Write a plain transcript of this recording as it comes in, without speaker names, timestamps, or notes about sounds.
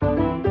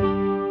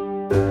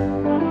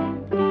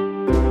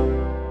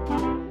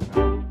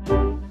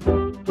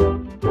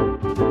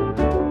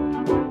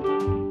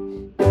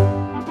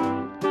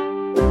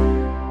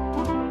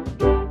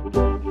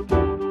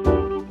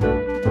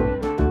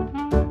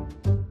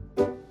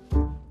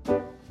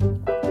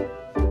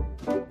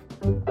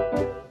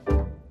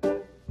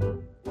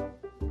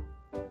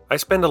I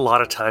spend a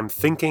lot of time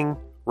thinking,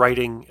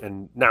 writing,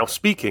 and now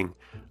speaking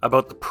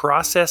about the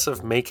process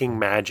of making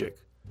magic.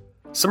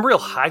 Some real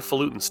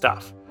highfalutin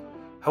stuff.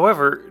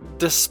 However,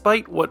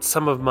 despite what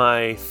some of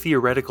my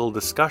theoretical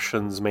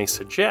discussions may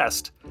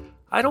suggest,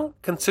 I don't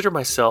consider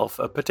myself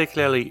a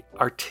particularly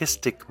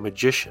artistic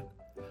magician.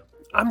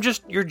 I'm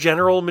just your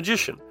general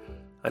magician.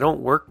 I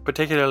don't work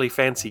particularly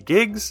fancy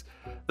gigs.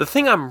 The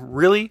thing I'm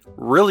really,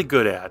 really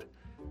good at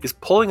is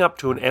pulling up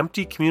to an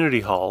empty community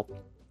hall,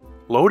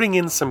 loading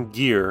in some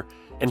gear,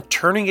 and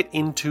turning it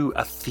into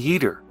a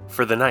theater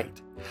for the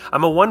night.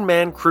 I'm a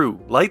one-man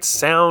crew, lights,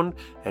 sound,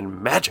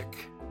 and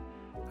magic.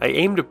 I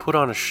aim to put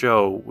on a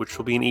show which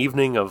will be an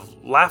evening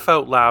of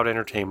laugh-out-loud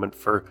entertainment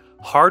for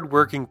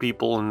hard-working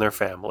people and their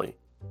family.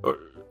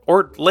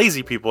 Or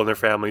lazy people and their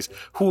families.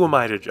 Who am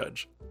I to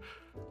judge?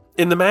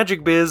 In the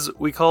magic biz,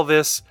 we call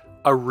this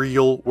a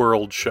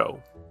real-world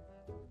show.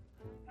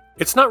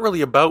 It's not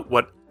really about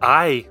what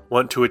I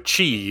want to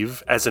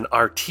achieve as an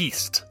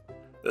artiste.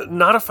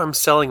 Not if I'm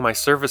selling my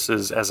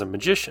services as a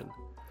magician.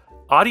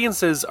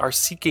 Audiences are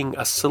seeking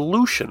a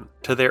solution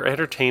to their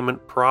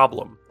entertainment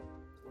problem.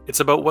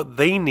 It's about what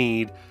they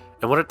need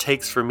and what it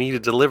takes for me to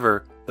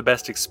deliver the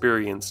best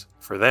experience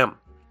for them.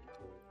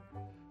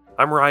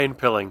 I'm Ryan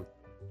Pilling.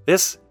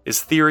 This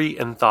is Theory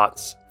and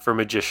Thoughts for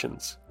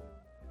Magicians.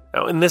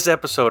 Now, in this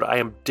episode, I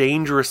am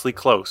dangerously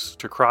close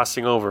to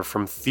crossing over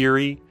from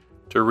theory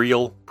to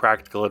real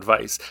practical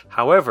advice.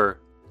 However,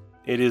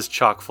 it is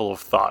chock full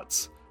of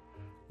thoughts.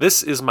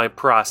 This is my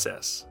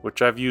process,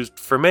 which I've used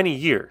for many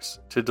years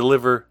to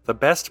deliver the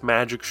best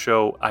magic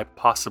show I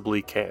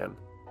possibly can.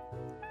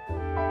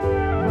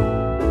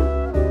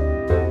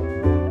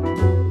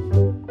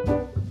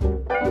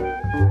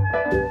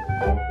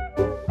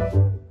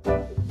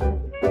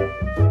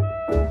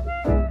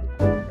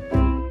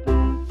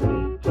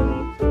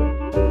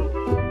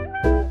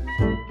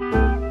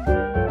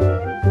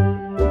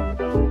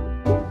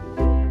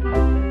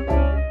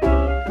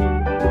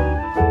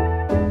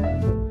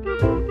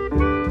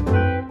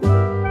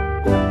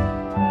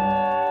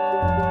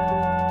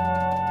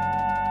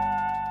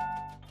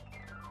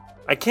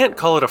 I can't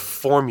call it a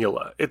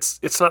formula,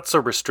 it's not so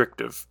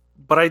restrictive,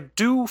 but I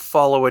do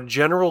follow a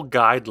general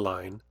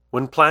guideline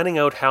when planning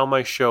out how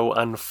my show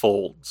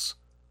unfolds.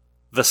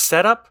 The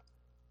setup,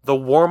 the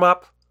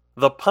warm-up,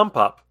 the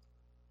pump-up,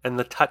 and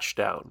the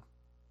touchdown.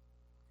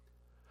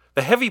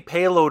 The heavy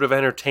payload of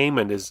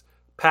entertainment is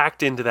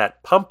packed into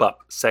that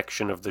pump-up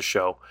section of the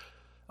show.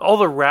 All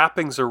the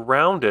wrappings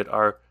around it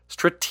are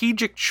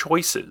strategic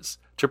choices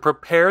to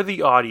prepare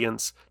the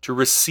audience to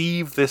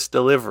receive this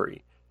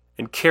delivery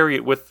and carry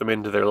it with them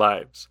into their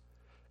lives.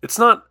 It's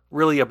not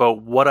really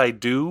about what I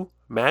do,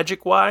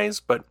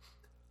 magic-wise, but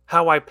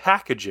how I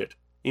package it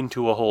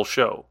into a whole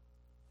show.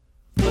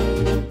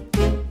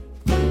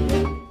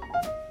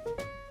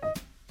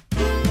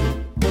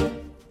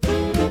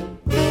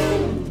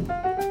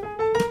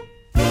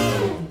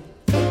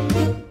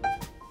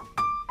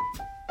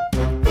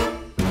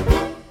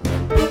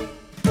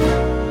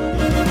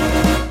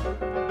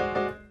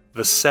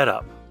 The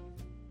setup.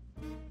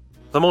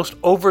 The most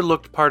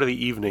overlooked part of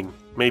the evening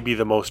may be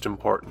the most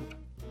important.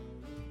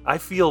 I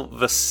feel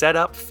the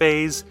setup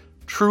phase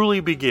truly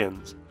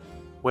begins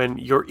when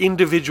your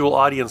individual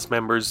audience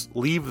members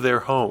leave their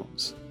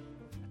homes.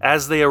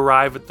 As they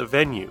arrive at the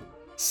venue,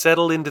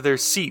 settle into their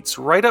seats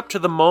right up to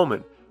the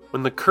moment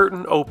when the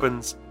curtain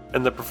opens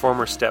and the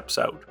performer steps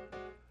out.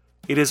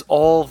 It is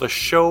all the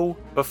show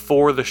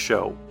before the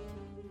show,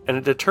 and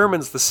it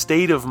determines the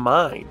state of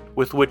mind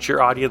with which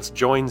your audience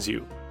joins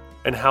you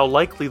and how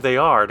likely they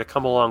are to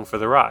come along for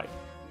the ride.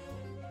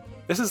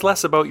 This is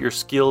less about your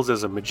skills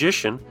as a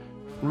magician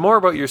and more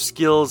about your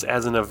skills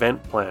as an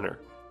event planner.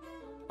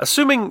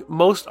 Assuming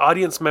most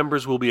audience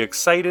members will be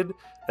excited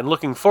and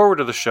looking forward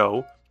to the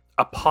show,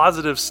 a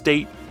positive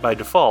state by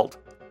default,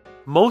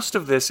 most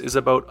of this is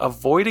about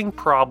avoiding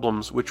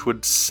problems which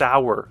would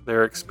sour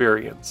their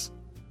experience.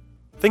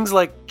 Things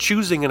like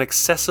choosing an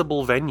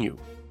accessible venue.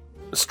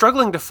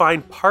 Struggling to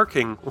find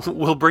parking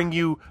will bring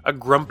you a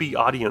grumpy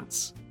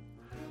audience.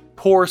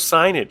 Poor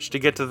signage to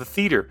get to the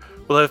theater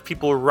will have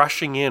people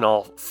rushing in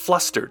all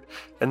flustered,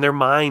 and their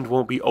mind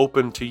won't be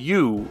open to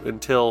you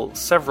until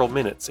several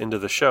minutes into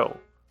the show.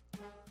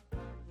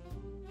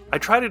 I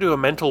try to do a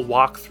mental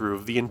walkthrough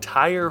of the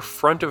entire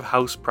front of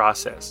house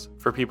process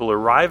for people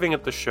arriving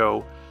at the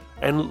show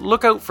and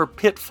look out for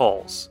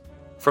pitfalls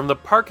from the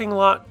parking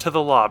lot to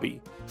the lobby,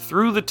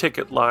 through the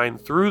ticket line,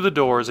 through the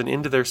doors, and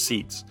into their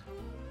seats.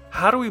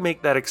 How do we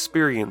make that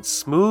experience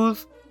smooth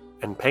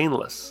and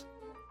painless?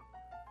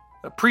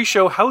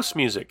 Pre-show house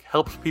music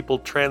helps people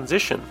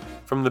transition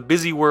from the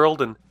busy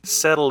world and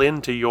settle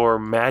into your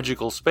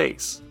magical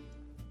space.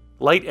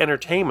 Light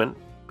entertainment,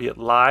 be it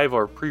live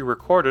or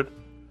pre-recorded,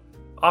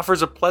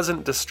 offers a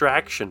pleasant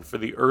distraction for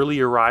the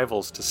early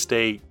arrivals to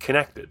stay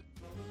connected.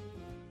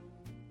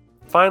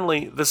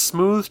 Finally, the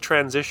smooth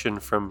transition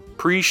from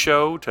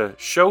pre-show to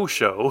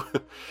show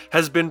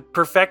has been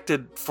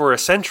perfected for a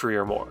century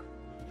or more.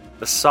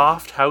 The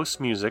soft house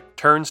music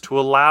turns to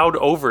a loud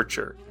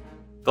overture.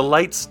 The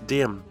lights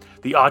dim.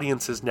 the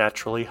audience is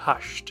naturally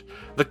hushed.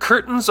 The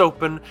curtains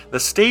open, the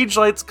stage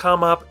lights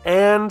come up,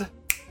 and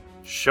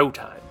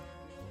showtime.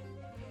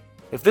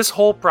 If this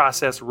whole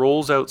process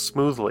rolls out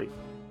smoothly,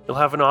 you'll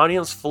have an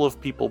audience full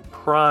of people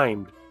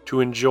primed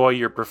to enjoy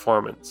your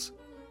performance.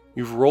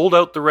 You've rolled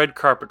out the red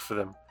carpet for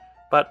them,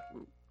 but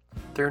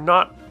they're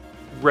not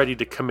ready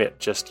to commit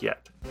just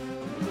yet.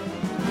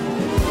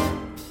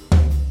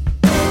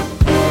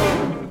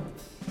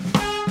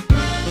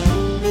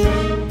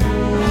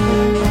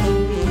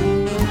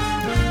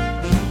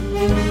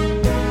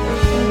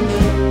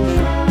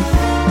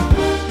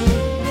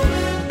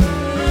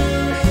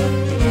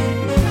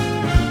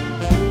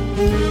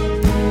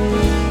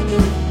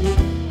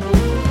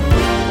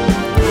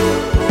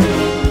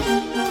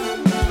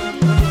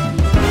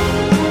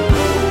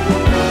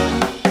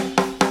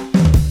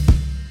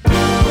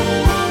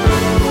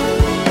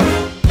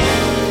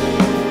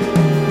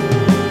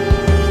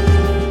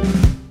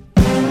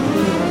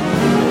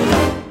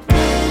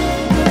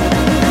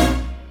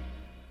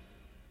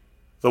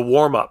 The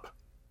warm-up.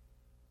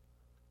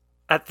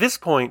 At this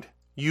point,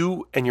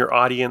 you and your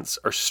audience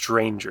are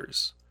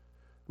strangers.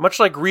 Much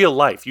like real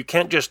life, you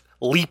can't just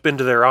leap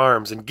into their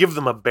arms and give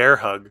them a bear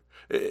hug.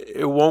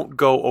 It won't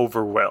go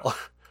over well.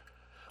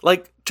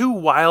 Like two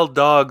wild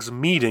dogs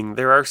meeting,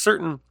 there are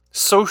certain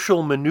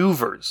social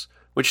maneuvers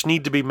which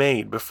need to be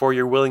made before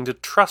you're willing to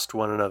trust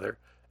one another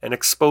and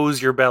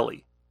expose your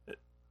belly.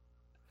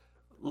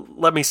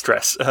 Let me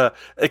stress,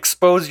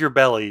 expose your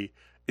belly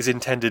is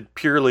intended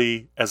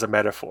purely as a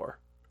metaphor.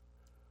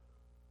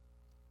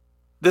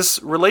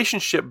 This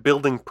relationship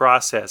building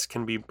process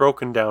can be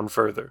broken down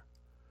further.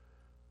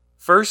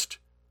 First,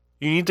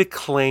 you need to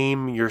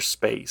claim your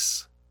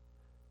space.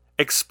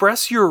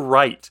 Express your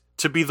right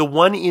to be the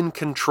one in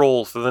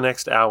control for the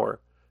next hour,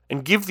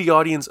 and give the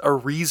audience a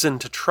reason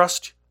to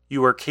trust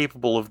you are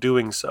capable of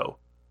doing so.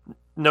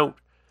 Note,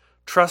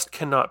 trust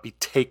cannot be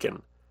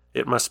taken,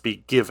 it must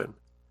be given.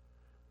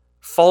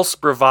 False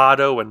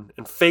bravado and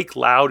fake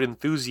loud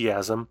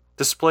enthusiasm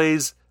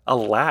displays a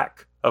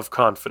lack of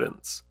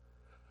confidence.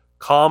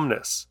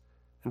 Calmness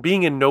and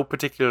being in no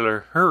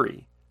particular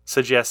hurry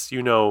suggests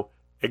you know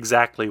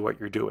exactly what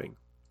you're doing.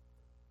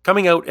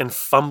 Coming out and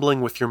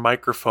fumbling with your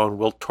microphone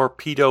will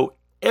torpedo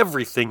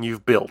everything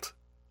you've built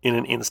in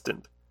an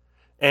instant,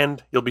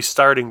 and you'll be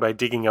starting by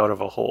digging out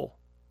of a hole.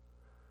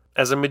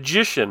 As a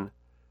magician,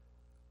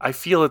 I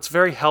feel it's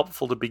very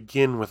helpful to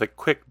begin with a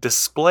quick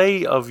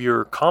display of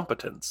your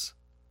competence.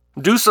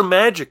 Do some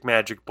magic,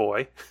 magic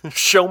boy.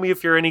 Show me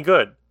if you're any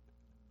good.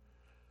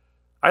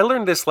 I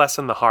learned this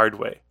lesson the hard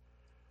way.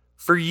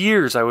 For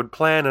years, I would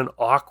plan an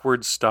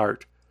awkward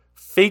start,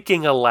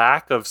 faking a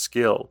lack of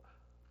skill.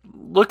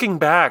 Looking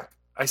back,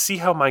 I see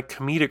how my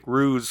comedic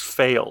ruse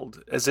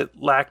failed, as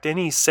it lacked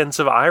any sense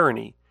of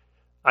irony.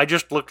 I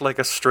just looked like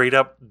a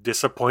straight-up,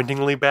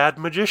 disappointingly bad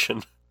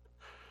magician.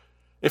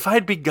 If I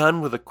had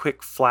begun with a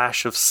quick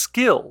flash of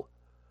skill,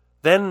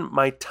 then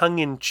my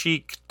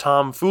tongue-in-cheek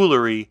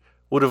tomfoolery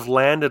would have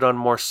landed on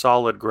more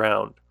solid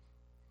ground.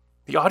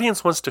 The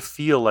audience wants to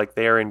feel like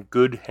they are in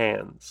good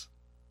hands.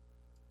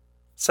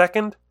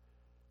 Second,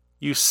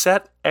 you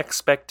set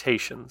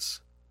expectations.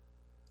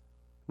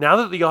 Now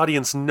that the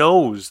audience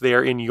knows they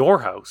are in your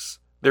house,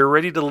 they're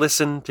ready to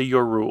listen to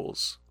your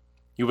rules.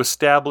 You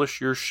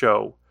establish your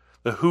show,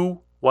 the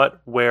who,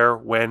 what, where,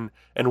 when,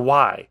 and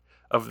why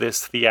of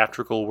this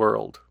theatrical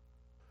world.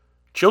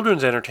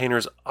 Children's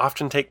entertainers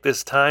often take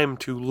this time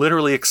to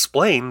literally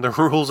explain the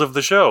rules of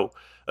the show.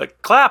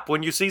 Clap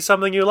when you see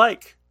something you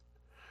like.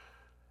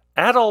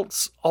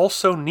 Adults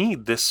also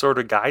need this sort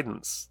of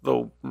guidance,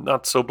 though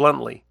not so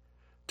bluntly,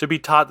 to be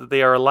taught that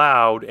they are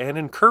allowed and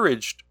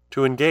encouraged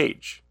to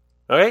engage.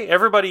 Okay,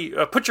 everybody,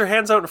 put your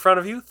hands out in front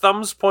of you,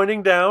 thumbs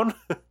pointing down.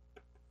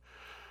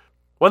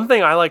 One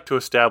thing I like to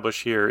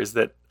establish here is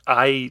that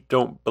I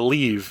don't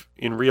believe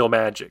in real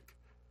magic.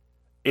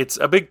 It's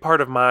a big part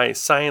of my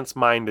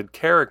science-minded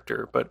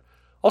character, but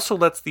also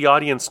lets the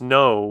audience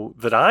know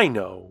that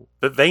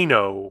they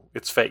know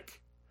it's fake.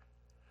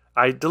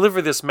 I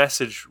deliver this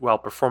message while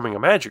performing a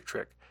magic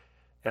trick,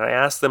 and I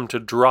ask them to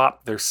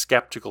drop their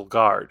skeptical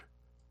guard.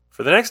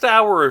 For the next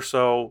hour or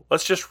so,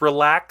 let's just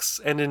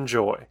relax and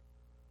enjoy.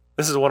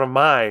 This is one of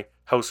my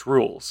house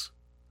rules.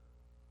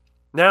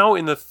 Now,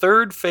 in the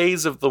third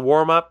phase of the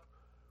warm-up,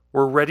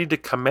 we're ready to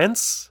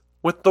commence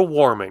with the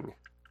warming.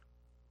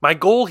 My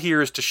goal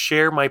here is to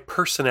share my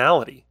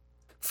personality.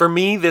 For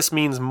me, this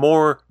means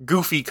more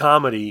goofy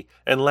comedy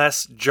and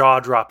less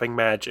jaw-dropping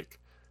magic.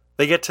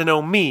 They get to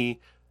know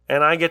me,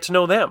 and I get to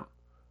know them.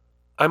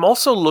 I'm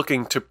also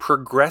looking to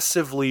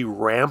progressively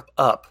ramp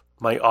up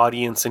my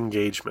audience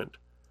engagement.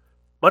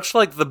 Much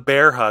like the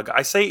bear hug,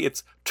 I say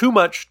it's too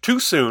much, too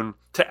soon,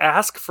 to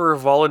ask for a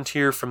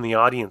volunteer from the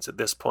audience at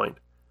this point.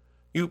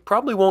 You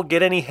probably won't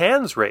get any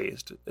hands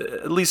raised,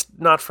 at least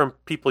not from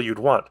people you'd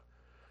want.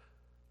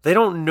 They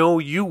don't know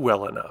you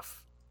well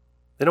enough.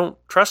 They don't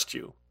trust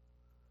you.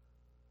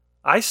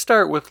 I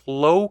start with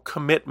low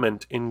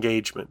commitment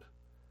engagement.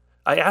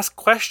 I ask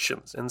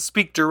questions and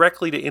speak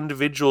directly to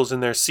individuals in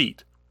their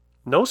seat.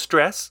 No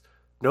stress,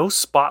 no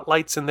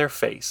spotlights in their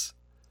face.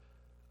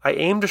 I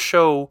aim to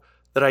show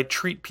that I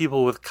treat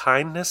people with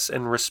kindness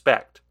and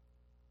respect,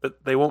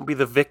 that they won't be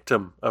the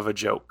victim of a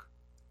joke.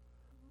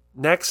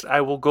 Next,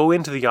 I will go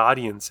into the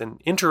audience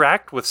and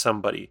interact with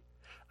somebody.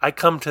 I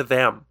come to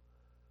them.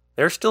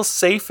 They're still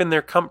safe in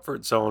their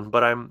comfort zone,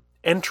 but I'm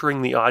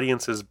entering the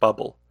audience's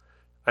bubble.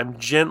 I'm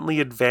gently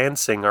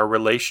advancing our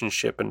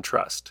relationship and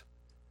trust.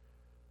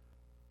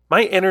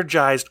 My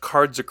energized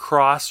cards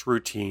across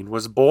routine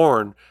was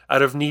born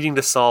out of needing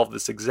to solve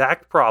this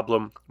exact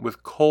problem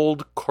with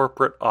cold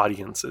corporate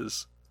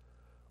audiences.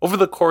 Over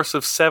the course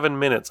of 7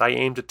 minutes, I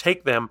aim to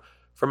take them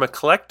from a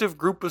collective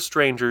group of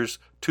strangers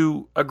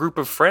to a group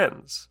of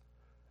friends.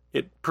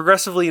 It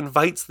progressively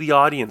invites the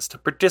audience to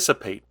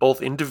participate,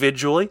 both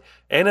individually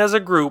and as a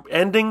group,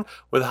 ending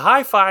with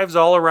high fives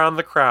all around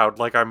the crowd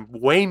like I'm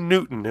Wayne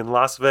Newton in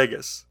Las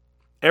Vegas.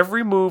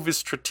 Every move is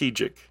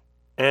strategic,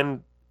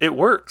 and it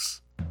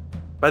works.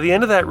 By the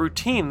end of that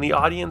routine, the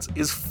audience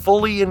is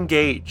fully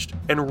engaged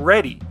and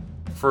ready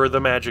for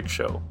the magic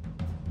show.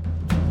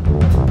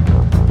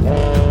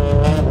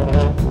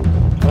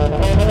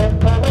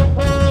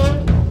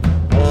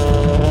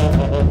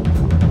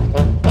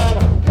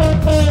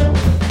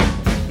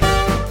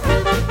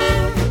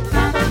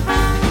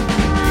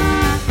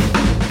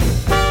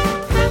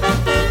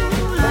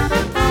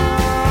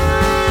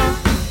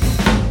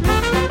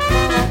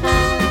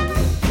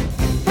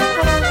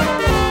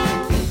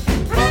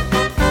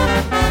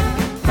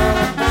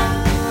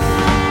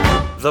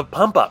 The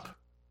pump up.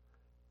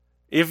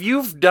 If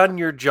you've done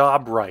your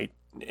job right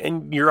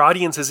and your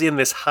audience is in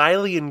this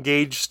highly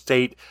engaged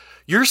state,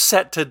 you're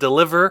set to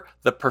deliver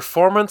the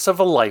performance of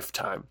a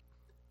lifetime.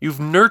 You've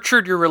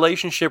nurtured your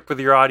relationship with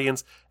your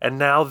audience and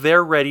now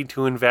they're ready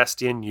to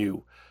invest in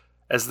you.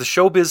 As the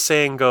showbiz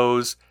saying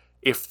goes,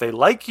 if they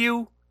like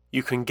you,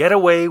 you can get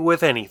away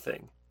with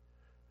anything.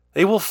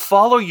 They will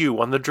follow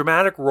you on the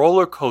dramatic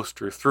roller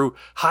coaster through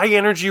high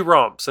energy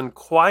romps and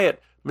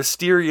quiet,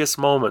 mysterious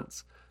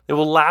moments. They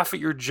will laugh at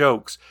your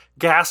jokes,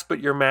 gasp at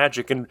your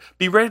magic, and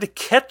be ready to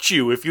catch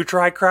you if you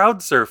try crowd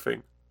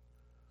surfing.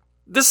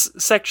 This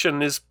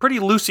section is pretty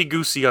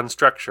loosey-goosey on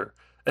structure,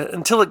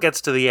 until it gets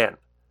to the end.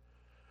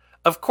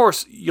 Of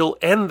course, you'll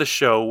end the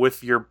show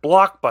with your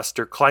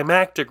blockbuster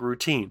climactic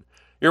routine,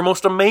 your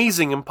most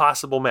amazing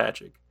impossible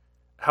magic.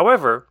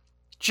 However,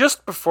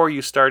 just before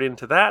you start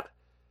into that,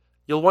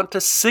 you'll want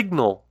to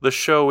signal the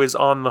show is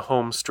on the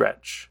home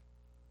stretch.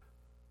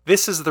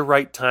 This is the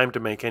right time to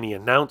make any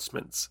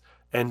announcements,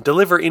 and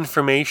deliver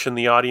information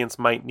the audience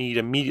might need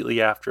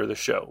immediately after the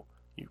show.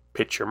 You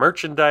pitch your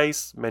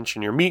merchandise,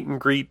 mention your meet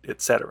and greet,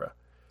 etc.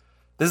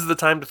 This is the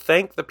time to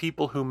thank the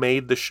people who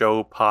made the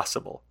show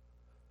possible.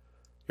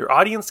 Your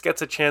audience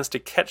gets a chance to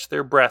catch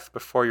their breath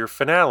before your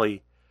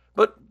finale,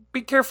 but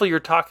be careful your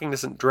talking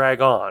doesn't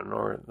drag on,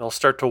 or they'll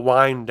start to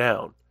wind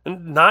down.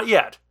 And not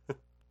yet.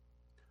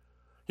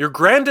 Your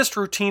grandest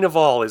routine of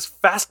all is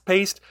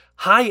fast-paced,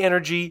 high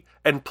energy,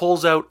 and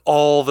pulls out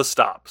all the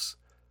stops.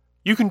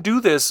 You can do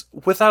this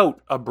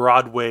without a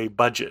Broadway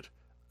budget.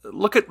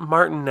 Look at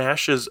Martin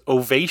Nash's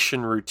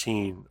ovation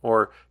routine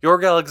or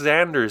Jorg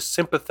Alexander's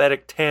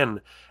sympathetic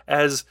 10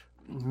 as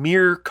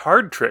mere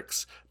card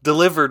tricks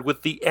delivered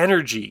with the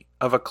energy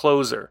of a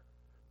closer.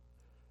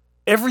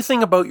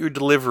 Everything about your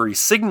delivery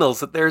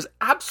signals that there's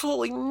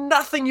absolutely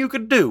nothing you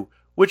could do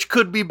which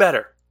could be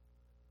better.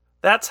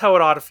 That's how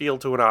it ought to feel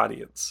to an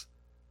audience.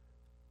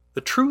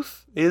 The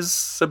truth is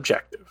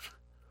subjective.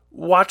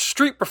 Watch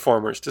street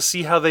performers to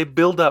see how they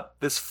build up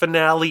this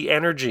finale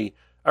energy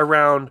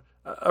around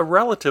a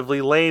relatively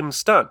lame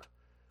stunt.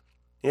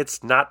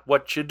 It's not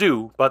what you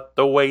do, but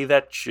the way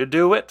that you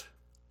do it.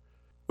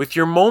 With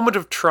your moment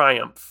of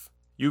triumph,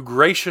 you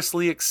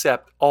graciously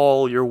accept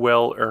all your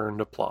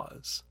well-earned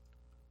applause.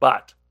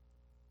 But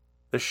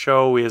the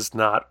show is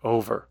not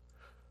over.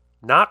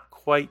 Not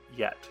quite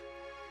yet.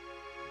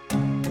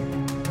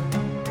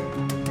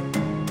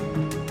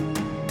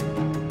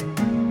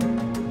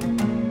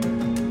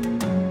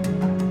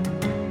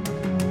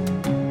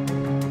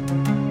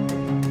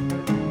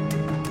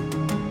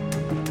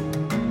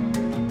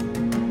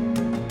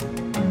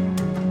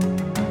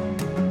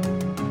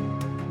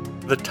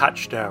 The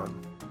touchdown.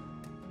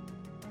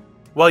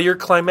 While your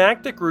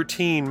climactic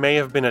routine may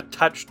have been a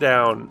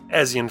touchdown,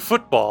 as in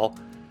football,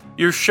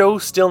 your show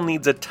still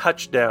needs a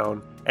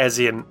touchdown, as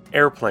in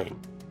airplane.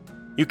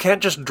 You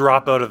can't just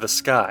drop out of the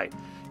sky.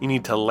 You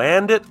need to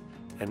land it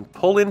and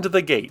pull into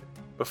the gate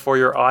before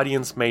your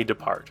audience may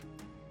depart.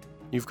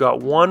 You've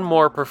got one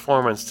more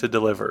performance to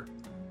deliver.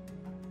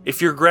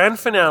 If your grand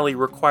finale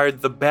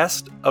required the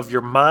best of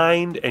your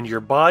mind and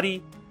your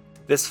body,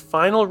 this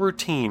final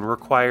routine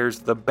requires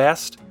the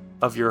best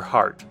of your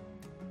heart.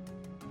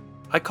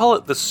 I call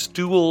it the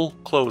stool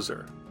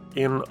closer,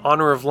 in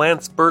honor of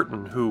Lance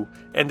Burton, who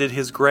ended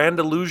his Grand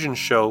Illusion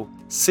show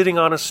sitting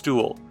on a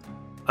stool,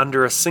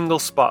 under a single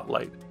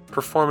spotlight,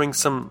 performing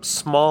some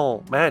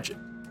small magic.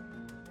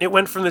 It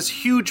went from this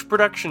huge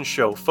production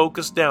show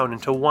focused down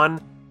into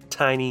one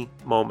tiny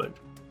moment.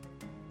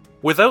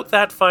 Without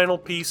that final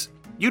piece,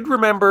 you'd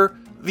remember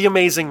the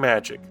amazing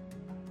magic.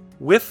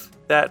 With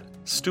that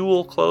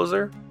stool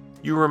closer,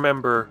 you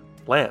remember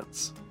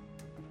Lance.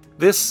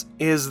 This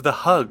is the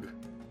hug,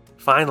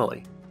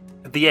 finally,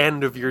 at the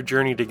end of your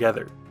journey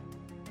together.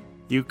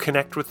 You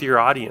connect with your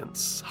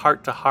audience,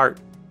 heart to heart,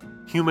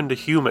 human to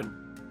human,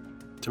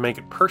 to make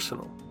it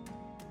personal,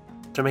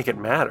 to make it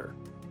matter.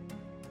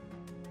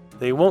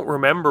 They won't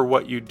remember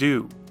what you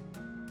do.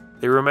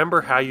 They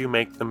remember how you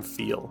make them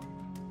feel.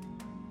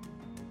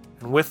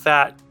 And with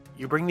that,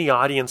 you bring the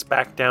audience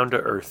back down to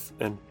earth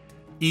and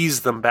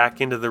ease them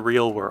back into the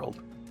real world.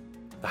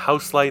 The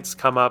house lights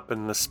come up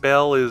and the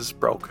spell is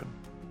broken.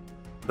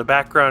 The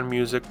background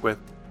music, with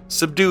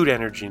subdued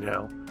energy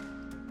now,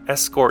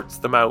 escorts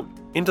them out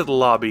into the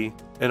lobby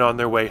and on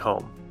their way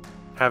home,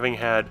 having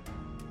had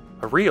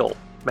a real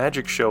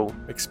magic show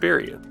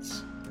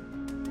experience.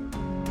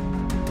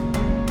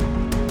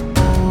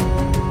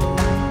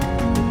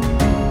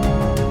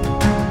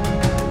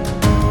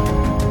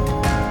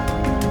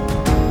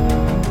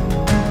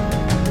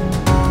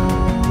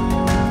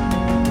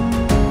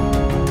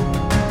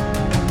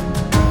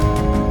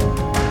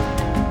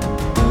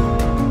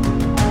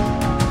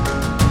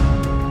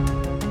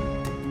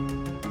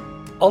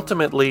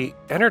 Ultimately,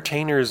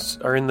 entertainers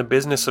are in the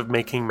business of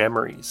making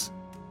memories.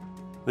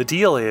 The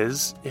deal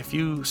is, if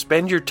you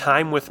spend your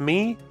time with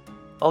me,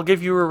 I'll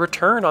give you a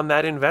return on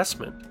that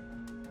investment.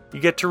 You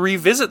get to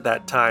revisit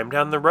that time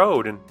down the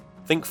road and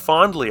think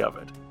fondly of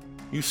it.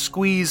 You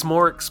squeeze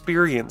more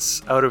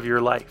experience out of your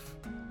life.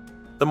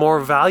 The more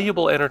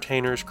valuable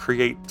entertainers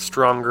create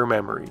stronger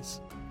memories.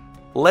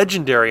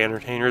 Legendary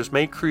entertainers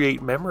may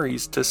create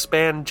memories to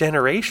span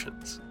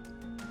generations.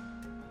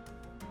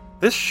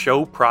 This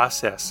show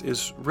process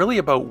is really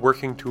about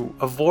working to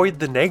avoid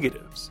the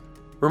negatives,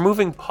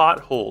 removing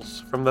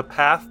potholes from the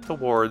path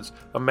towards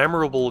a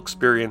memorable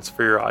experience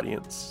for your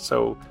audience,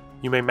 so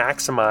you may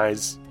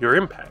maximize your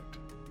impact.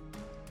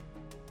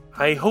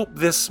 I hope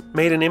this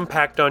made an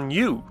impact on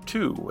you,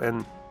 too,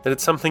 and that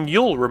it's something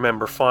you'll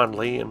remember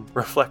fondly and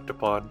reflect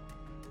upon.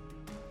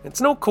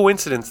 It's no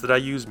coincidence that I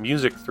use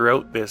music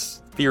throughout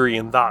this Theory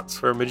and Thoughts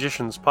for a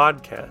Magician's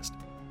podcast.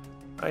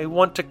 I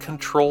want to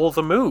control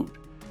the mood,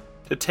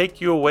 to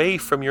take you away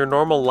from your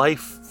normal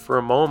life for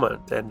a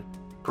moment and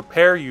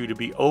prepare you to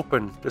be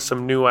open to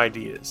some new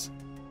ideas.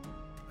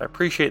 I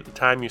appreciate the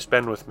time you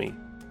spend with me.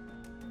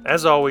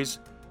 As always,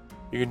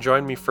 you can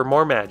join me for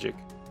more magic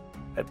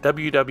at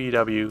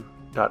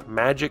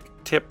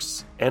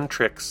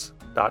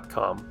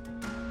www.magictipsandtricks.com.